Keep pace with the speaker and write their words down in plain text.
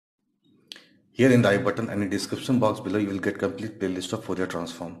Here in the I button and in description box below you will get complete playlist of Fourier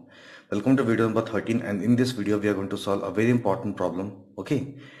transform. Welcome to video number 13, and in this video we are going to solve a very important problem.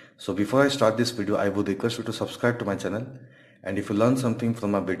 Okay, so before I start this video I would request you to subscribe to my channel, and if you learn something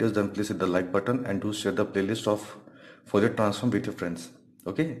from my videos then please hit the like button and do share the playlist of Fourier transform with your friends.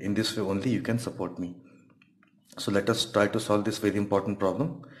 Okay, in this way only you can support me. So let us try to solve this very important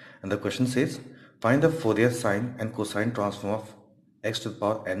problem, and the question says find the Fourier sine and cosine transform of x to the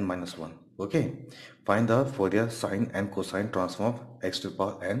power n minus 1. Okay, find the Fourier sine and cosine transform of x to the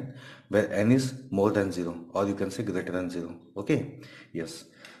power n where n is more than 0, or you can say greater than 0. Okay, yes,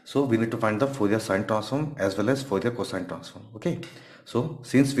 so we need to find the Fourier sine transform as well as Fourier cosine transform. Okay, so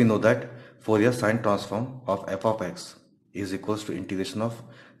since we know that Fourier sine transform of f of x is equals to integration of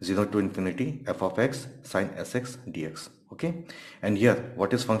 0 to infinity f of x sine sx dx. Okay, and here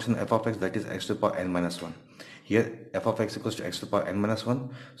what is function f of x? That is x to the power n minus 1. Here f of x equals to x to the power n minus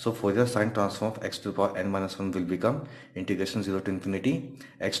 1. So Fourier sine transform of x to the power n minus 1 will become integration 0 to infinity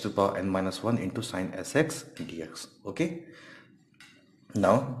x to the power n minus 1 into sine sx dx. Okay,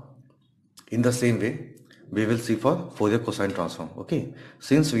 now in the same way we will see for Fourier cosine transform. Okay,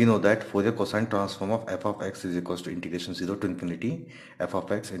 since we know that Fourier cosine transform of f of x is equals to integration 0 to infinity f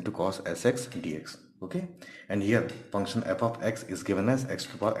of x into cos sx dx. Okay, and here function f of x is given as x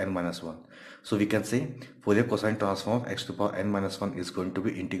to the power n minus 1. So we can say Fourier cosine transform of x to the power n minus 1 is going to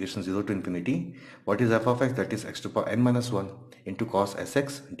be integration 0 to infinity. What is f of x? That is x to the power n minus 1 into cos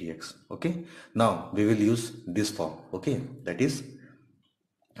sx dx. Okay, now we will use this form. Okay, that is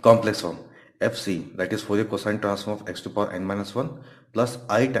complex form fc, that is Fourier cosine transform of x to the power n minus 1 plus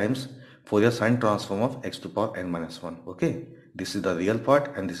I times Fourier sine transform of x to the power n minus 1. Okay, this is the real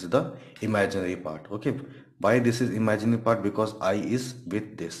part and this is the imaginary part. Okay, why this is imaginary part? Because I is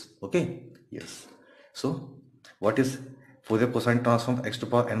with this. Okay, yes, so what is Fourier cosine transform of x to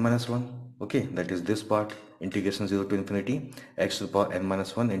the power n minus 1? Okay, that is this part, integration 0 to infinity x to the power n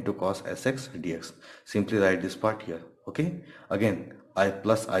minus 1 into cos sx dx. Simply write this part here. Okay, again I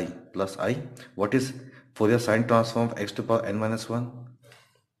plus I plus I. What is Fourier sine transform of x to the power n minus 1?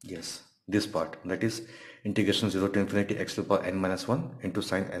 Yes, this part, that is integration 0 to infinity x to the power n minus 1 into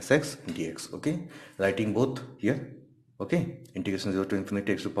sine sx dx. Okay, writing both here. Okay, integration 0 to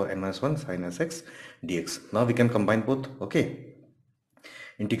infinity x to the power n minus 1 sine sx dx. Now we can combine both. Okay,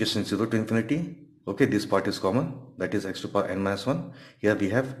 integration 0 to infinity. Okay, this part is common, that is x to the power n minus 1. Here we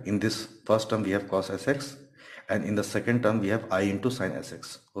have, in this first term we have cos sx, and in the second term we have I into sine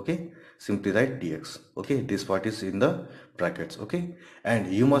sx. Okay, simply write dx. Okay, this part is in the brackets. Okay,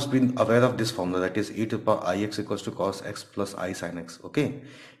 and you must be aware of this formula, that is e to the power ix equals to cos x plus I sine x. Okay,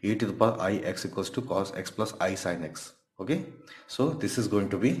 e to the power ix equals to cos x plus I sine x. Okay, so this is going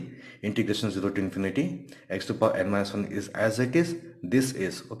to be integration 0 to infinity x to the power n minus 1 is as it is. This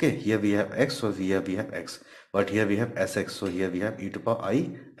is okay, here we have x, so here we have x, but here we have sx, so here we have e to the power I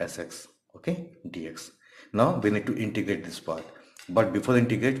sx. Okay, dx. Now we need to integrate this part, but before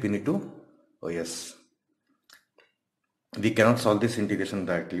integrate we need to, oh yes, we cannot solve this integration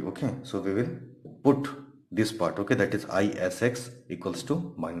directly. Okay, so we will put this part. Okay, that is I sx equals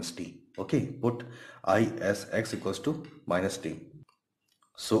to minus t. Okay, put I sx equals to minus t.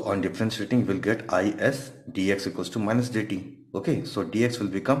 So on differentiating we'll get is dx equals to minus dt. Okay, so dx will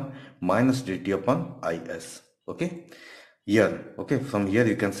become minus dt upon is. Okay, here, okay, from here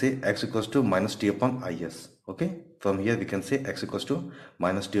you can say x equals to minus t upon is. Okay, from here we can say x equals to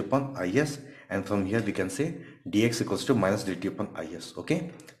minus t upon is, and from here we can say dx equals to minus dt upon is.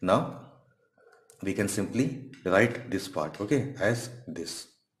 Okay, now we can simply write this part, okay, as this.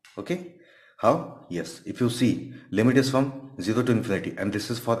 Okay, how? Yes, if you see, limit is from 0 to infinity and this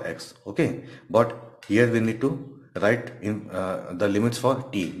is for x. Okay, but here we need to write in the limits for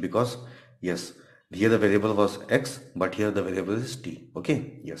t, because yes, here the variable was x but here the variable is t.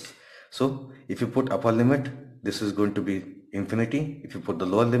 Okay, yes, so if you put upper limit, this is going to be infinity. If you put the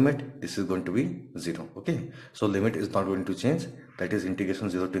lower limit, this is going to be 0. Okay, so limit is not going to change, that is integration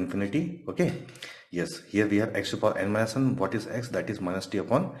 0 to infinity. Okay, yes, here we have x to the power n minus 1. What is x? That is minus t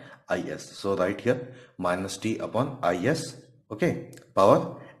upon is. So right here minus t upon is. Okay,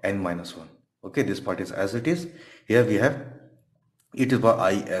 power n minus 1. Okay, this part is as it is. Here we have e to the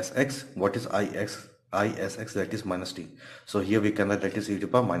power isx. What is isx? That is minus t. So here we can write that is e to the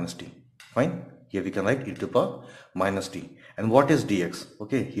power minus t. Fine, here we can write e to the power minus t. And what is dx?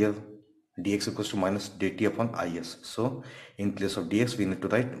 Okay, here dx equals to minus dt upon is. So in place of dx we need to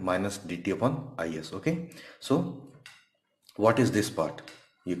write minus dt upon is. Okay, so what is this part?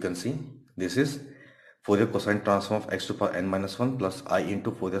 You can see this is Fourier cosine transform of x to the power n minus 1 plus I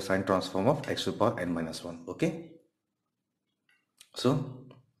into Fourier sine transform of x to the power n minus 1. Okay, so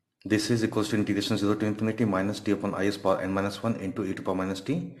This is equals to integration 0 to infinity minus t upon is power n minus 1 into e to power minus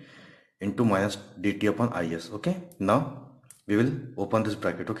t into minus dt upon is. Okay, now we will open this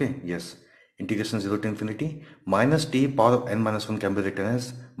bracket. Okay, yes, integration 0 to infinity minus t power of n minus 1 can be written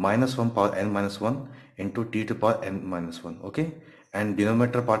as minus 1 power n minus 1 into t to power n minus 1. Okay, and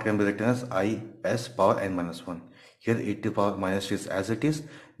denominator part can be written as is power n minus 1. Here e to power minus t is as it is.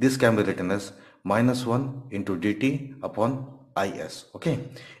 This can be written as minus 1 into dt upon is. Okay,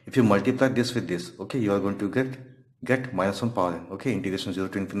 if you multiply this with this, okay, you are going to get minus 1 power n. Okay, integration 0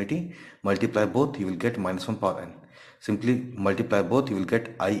 to infinity, multiply both, you will get minus 1 power n. Simply multiply both, you will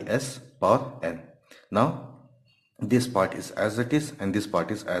get is power n. Now this part is as it is and this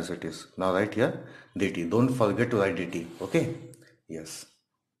part is as it is. Now write here dt. Don't forget to write dt. Okay, yes.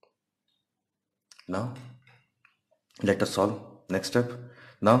 Now let us solve. Next step.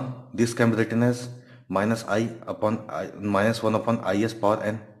 Now this can be written as minus I upon minus 1 upon is power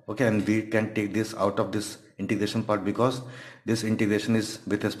n. Okay, and we can take this out of this integration part because this integration is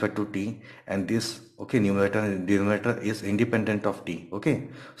with respect to t, and this, okay, numerator and denominator is independent of t. Okay,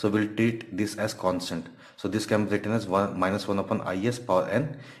 so we'll treat this as constant. So this can be written as minus 1 upon is power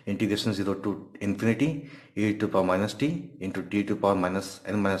n integration 0 to infinity e to power minus t into t to power minus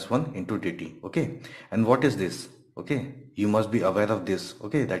n minus 1 into dt. Okay, and what is this? Okay, you must be aware of this.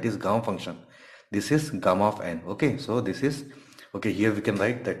 Okay, that is gamma function. This is gamma of n. Okay, so this is, okay, here we can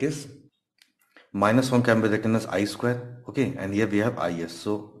write that is minus 1 can be written as I square. Okay, and here we have is,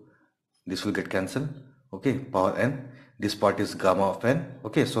 so this will get cancelled. Okay, power n, this part is gamma of n.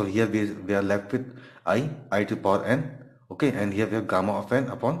 Okay, so here we are left with I to power n. Okay, and here we have gamma of n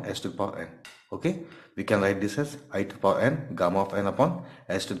upon s to the power n. Okay, we can write this as I to the power n gamma of n upon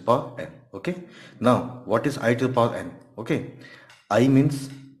s to the power n. Okay, now what is I to the power n? Okay, I means,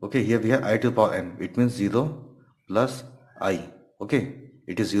 okay, here we have I to the power n, it means 0 plus I. Okay,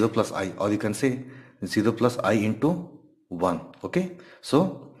 it is 0 plus I, or you can say 0 plus I into 1. Okay,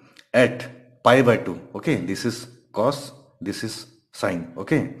 so at pi by 2, okay, this is cos, this is sine.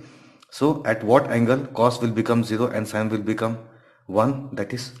 Okay, so at what angle cos will become 0 and sine will become 1?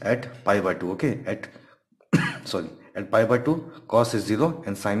 That is at pi by 2. Okay, at sorry, at pi by 2 cos is 0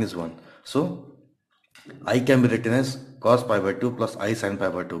 and sine is 1. So I can be written as cos pi by 2 plus I sin pi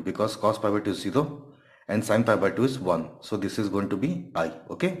by 2, because cos pi by 2 is 0 and sin pi by 2 is 1. So this is going to be I.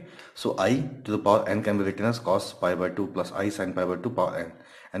 Okay, so I to the power n can be written as cos pi by 2 plus I sin pi by 2 power n,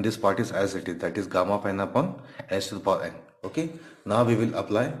 and this part is as it is, that is gamma of n upon s to the power n. Okay, now we will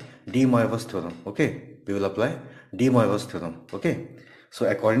apply de Moivre's theorem. Okay, we will apply de Moivre's theorem. Okay, so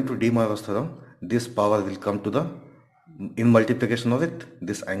according to de Moivre's theorem, this power will come to the, in multiplication of it,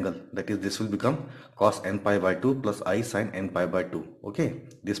 this angle, that is this will become cos n pi by 2 plus I sin n pi by 2. Okay,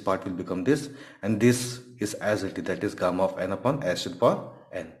 this part will become this, and this is as it is, that is gamma of n upon s to the power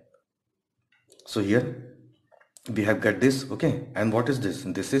n. So here we have got this. Okay, and what is this?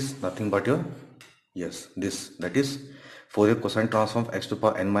 This is nothing but your, yes, this, that is Fourier cosine transform of x to the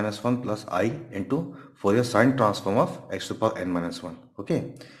power n minus 1 plus I into Fourier sine transform of x to the power n minus 1.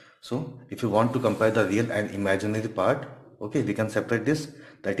 Okay, so if you want to compare the real and imaginary part, okay, we can separate this.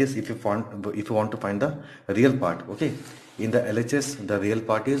 That is, if you want to find the real part, okay, in the LHS the real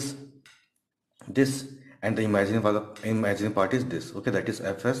part is this and the imaginary part is this. Okay, that is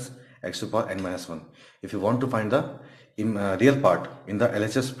fs x to the power n minus 1. If you want to find the real part in the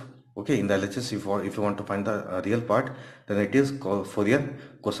LHS, okay, in the LHS, if you want to find the real part, then it is Fourier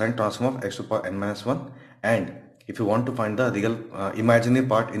cosine transform of x to the power n minus 1. And if you want to find the real imaginary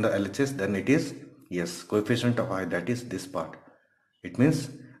part in the LHS, then it is, yes, coefficient of I, that is this part. It means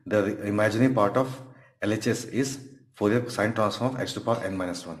the imaginary part of LHS is Fourier sine transform of x to the power n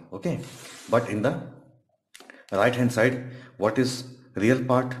minus 1. Okay, but in the right hand side, what is real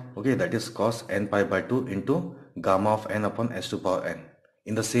part? Okay, that is cos n pi by 2 into gamma of n upon s to the power n.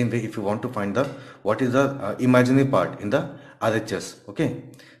 In the same way, if you want to find the what is the imaginary part in the RHS, okay,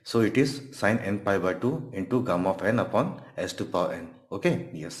 so it is sin n pi by 2 into gamma of n upon s to the power n. Okay,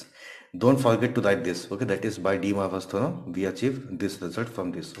 yes, don't forget to write this. Okay, that is by de Moivre's theorem we achieve this result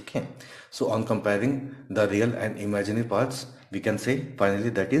from this. Okay, so on comparing the real and imaginary parts, we can say finally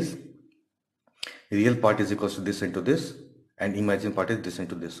that is real part is equals to this into this, and imaginary part is this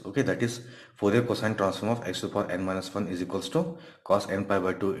into this. Okay, that is Fourier cosine transform of x to the power n minus 1 is equals to cos n pi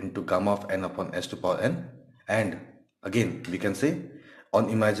by 2 into gamma of n upon s to the power n. And again we can say on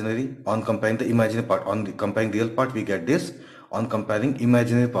comparing the imaginary part, on comparing real part we get this, on comparing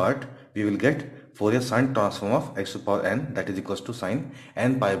imaginary part we will get Fourier sine transform of x to the power n, that is equals to sin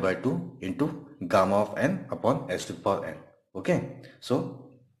n pi by 2 into gamma of n upon s to the power n. Okay, so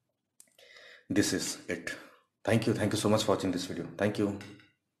this is it. Thank you so much for watching this video. Thank you.